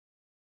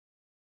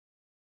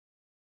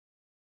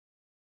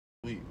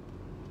week.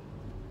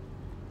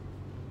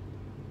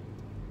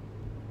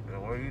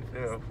 And when you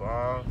said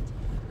 5,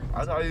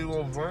 I thought you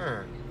was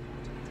playing.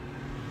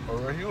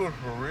 But he was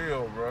for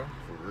real, bro.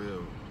 For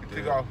real. He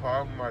took out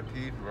 5 of my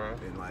teeth, bro.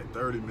 In like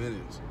 30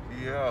 minutes.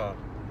 Yeah.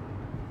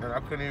 And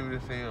I couldn't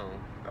even see him.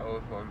 That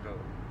was fucked up.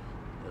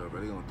 Yeah, but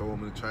they gonna throw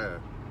him in the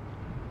trash.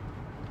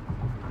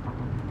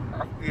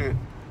 I get,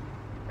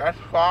 that's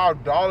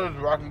 $5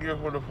 bro, I can get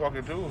for the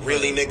fucking tooth.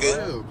 Really,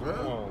 nigga? Real, bro.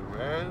 Come on,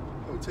 man.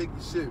 Oh, take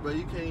your shit, bro.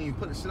 You can't even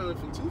put the shit on it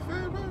from tooth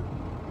fairy, bro.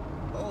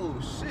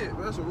 Oh shit,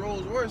 bro. That's a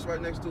Rolls Royce right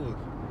next to us.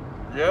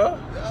 Yeah?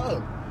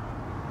 Yeah.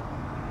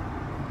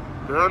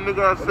 That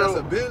nigga I said, That's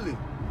a Bentley.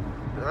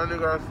 that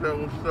nigga I said,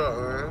 what's up,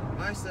 man?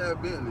 Nice to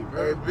have Bentley,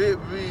 Hey, bro. Big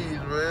V's,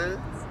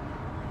 man.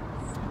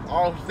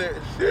 Offset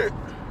shit.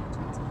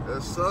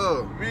 That's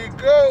up. Me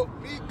go.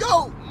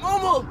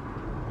 Mama.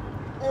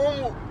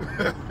 Oh.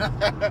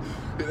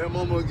 Hit that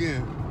mama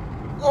again.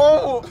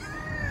 Oh.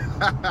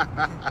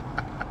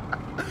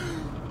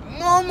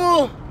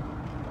 Mama.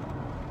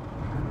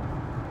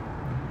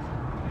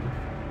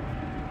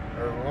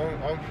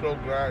 I'm so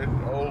glad it's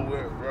over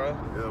with, bro.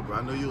 Yeah, bro.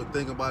 I know you were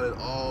thinking about it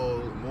all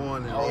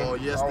morning, all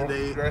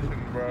yesterday. I was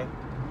stressing, bro.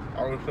 I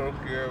was so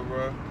scared,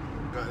 bro.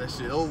 Got that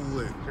shit over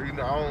with. So, you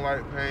know, I don't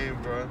like pain,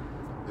 bro.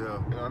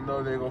 Yeah. And I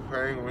know they gonna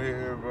pain over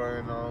here, bro,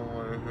 and I don't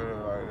want to feel it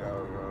like that,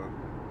 bro.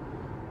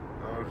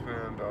 You know what I'm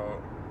saying, dog?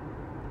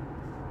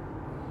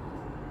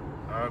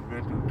 I've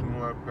been through too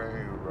much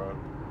pain, bro.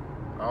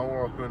 I don't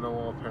want to feel no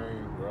more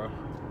pain, bro.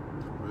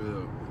 For real. You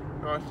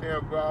know what I'm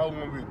saying, bro? I want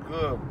to be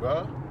good, bro.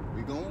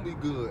 We gonna be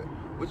good.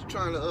 What you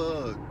trying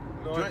to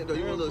drink though?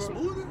 You want a little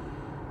smoothie?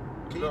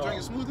 Can you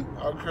drink a smoothie?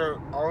 I can't.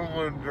 I don't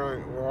want to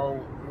drink.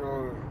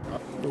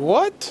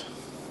 What?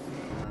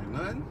 Ain't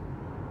nothing.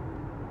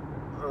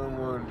 I don't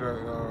want to drink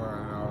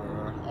right now,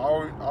 bro. I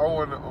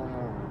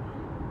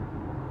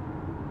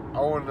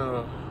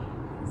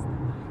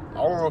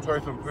want to play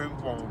some ping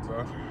pong, bro.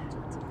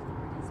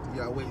 You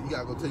gotta wait. You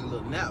gotta go take a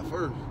little nap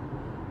first.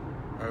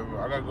 Hey, bro,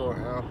 I gotta go to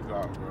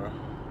Amscott, bro.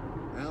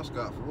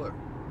 Amscott for what?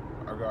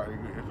 I gotta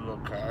get this little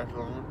cash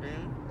on the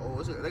thing. Oh,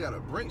 is it? They got a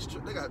Brinks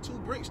truck. They got 2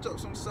 Brinks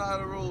trucks on the side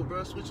of the road,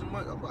 bro. Switching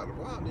money. I'm about to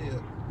rob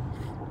here.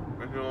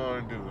 What you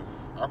want to do?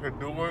 I could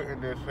do it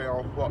and then say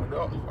I'm fucked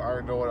up. So I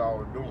didn't know what I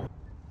was doing.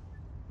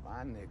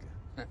 My nigga.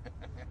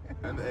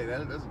 Hey,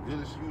 that's a good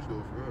excuse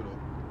though, for real though.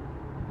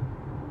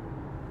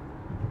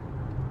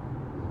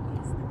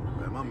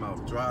 Man, my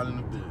mouth dry in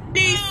the bit.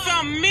 Need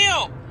some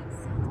milk!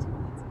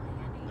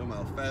 Your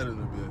mouth fat in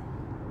the bit.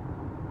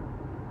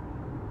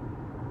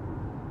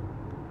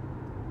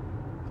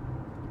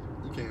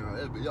 You came out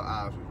that bit. Your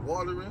eyes was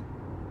watering.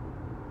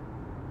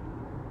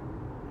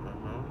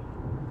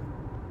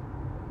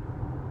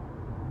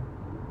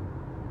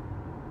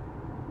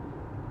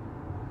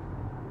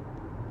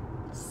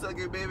 Suck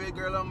it, baby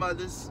girl, I'm about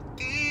to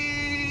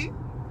ski.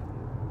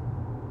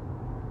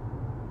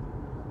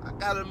 I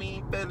got a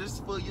mean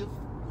feathers for your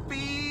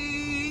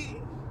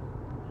feet.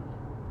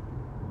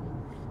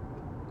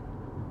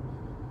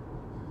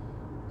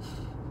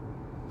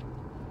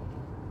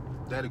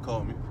 Daddy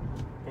called me.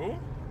 Who?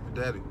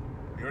 Daddy.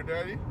 Your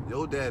daddy?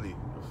 Yo daddy.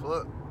 The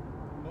fuck?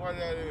 Who my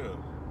daddy is?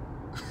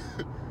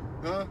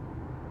 Huh?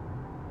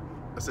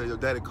 I said your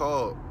daddy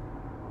called.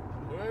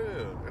 What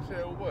is? I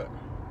said what?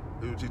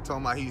 He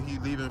talking about he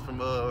leaving from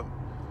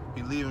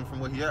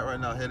where he at right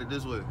now, headed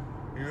this way.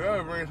 You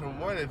gotta bring some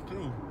money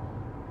too.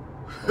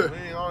 So we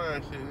ain't on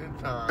that shit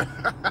this time.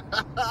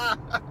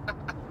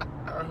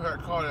 I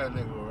gotta call that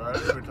nigga, right? I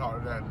never talk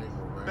to that nigga,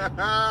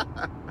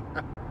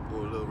 man. Go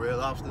a little Red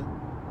Lobster.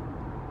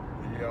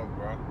 Yeah,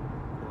 bro.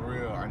 For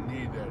real, I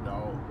need that,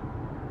 dog.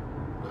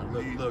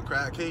 Little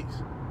crab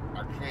cakes.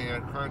 I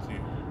can't eat crunchy.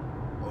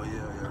 Oh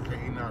yeah, I yeah.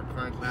 can't eat no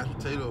crunchy. Mashed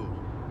potatoes.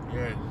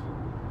 Yes.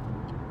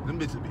 Them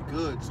bitches be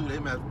good too. They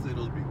mashed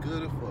potatoes be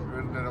good as fuck.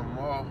 Better than a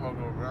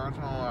motherfucker, bro. I'm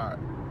talking about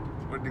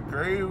with the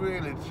gravy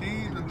and the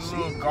cheese and the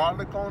little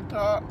garlic on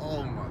top.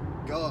 Oh my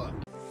god.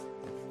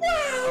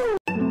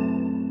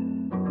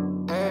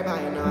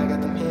 Everybody know I got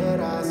them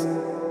hitters.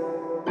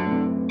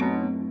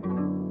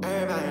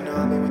 Everybody know I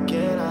be with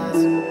kiddos.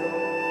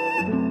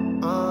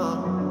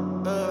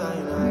 Everybody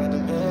know I got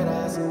them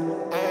hitters.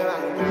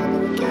 Everybody know I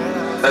be with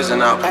kiddos.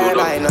 Listen up,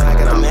 Everybody know I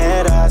got them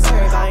hitters.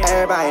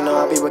 Everybody know I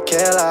be with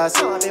killers.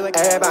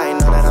 Everybody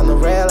know that I'm the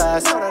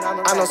realest. I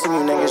know some of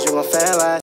you niggas, you gon' fail us.